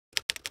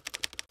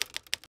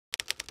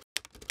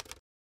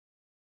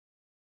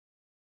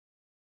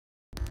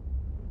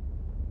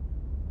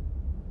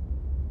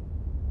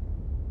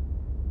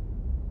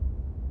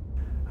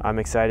I'm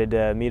excited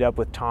to meet up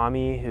with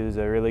Tommy, who's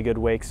a really good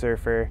wake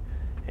surfer,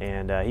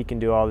 and he can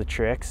do all the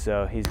tricks,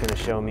 so he's going to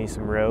show me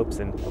some ropes.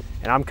 And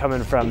I'm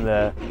coming from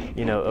the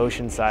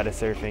ocean side of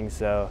surfing,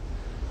 so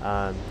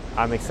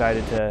I'm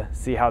excited to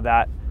see how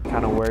that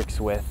kind of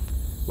works with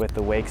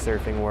the wake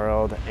surfing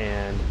world,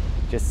 and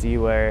just see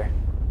where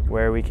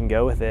we can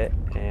go with it.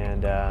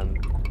 And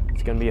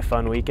it's going to be a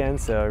fun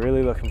weekend, so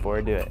really looking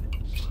forward to it.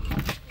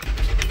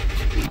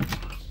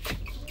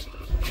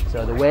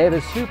 So the wave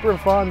is super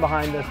fun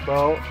behind this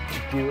boat.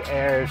 Do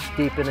airs,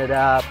 steepen it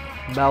up,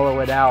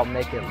 mellow it out,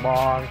 make it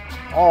long.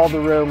 All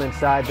the room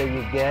inside that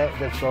you get,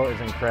 this boat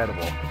is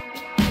incredible.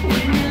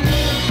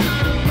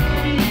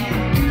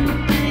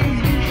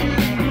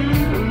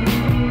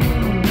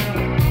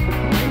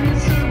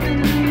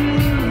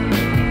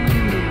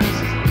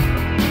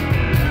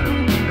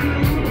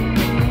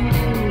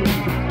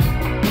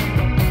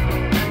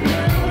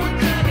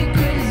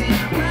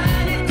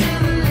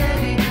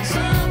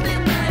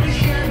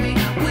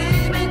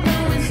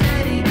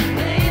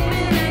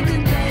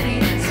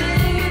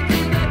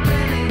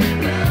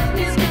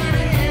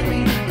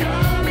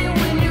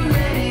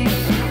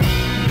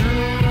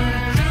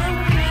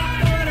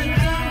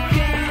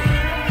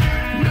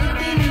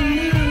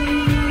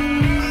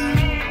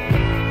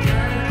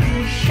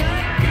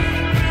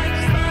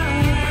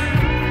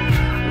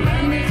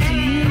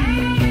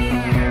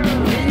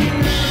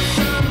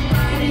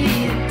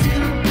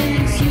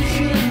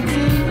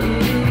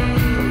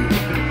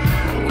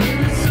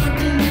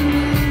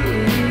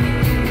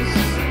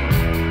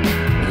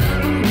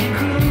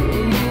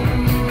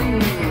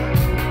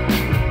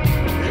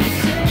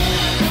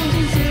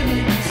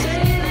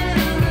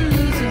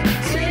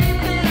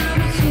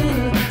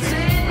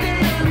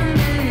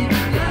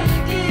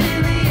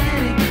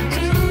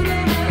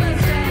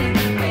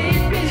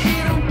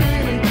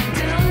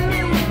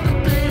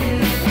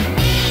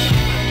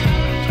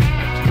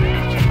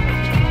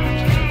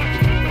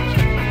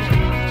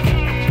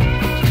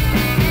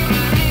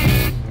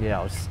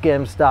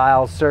 Skim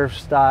style, surf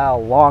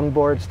style,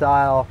 longboard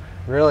style,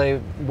 really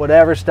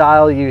whatever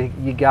style you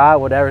got,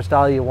 whatever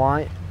style you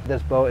want,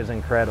 this boat is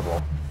incredible.